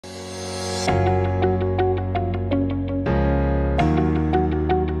Hi,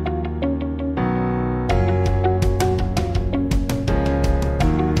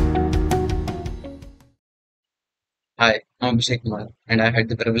 I'm Abhishek Kumar, and I had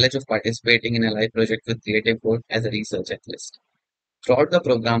the privilege of participating in a live project with Creative Code as a research analyst. Throughout the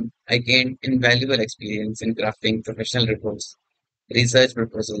program, I gained invaluable experience in crafting professional reports, research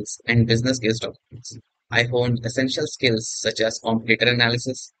proposals, and business case documents. I honed essential skills such as competitor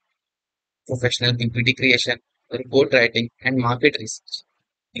analysis, professional PPT creation, report writing, and market research.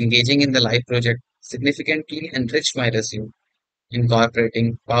 Engaging in the live project significantly enriched my resume,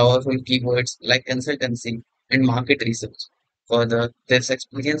 incorporating powerful keywords like consultancy and market research. Further, this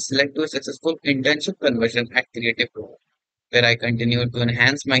experience led to a successful internship conversion at Creative Kode, where I continued to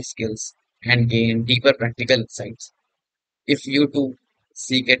enhance my skills and gain deeper practical insights. If you too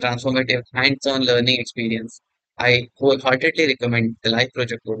seek a transformative hands-on learning experience, I wholeheartedly recommend the Life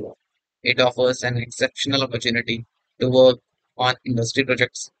Project program. It offers an exceptional opportunity to work on industry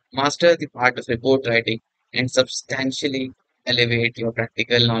projects, master the art of report writing, and substantially elevate your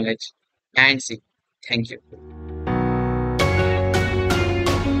practical knowledge and see. Thank you.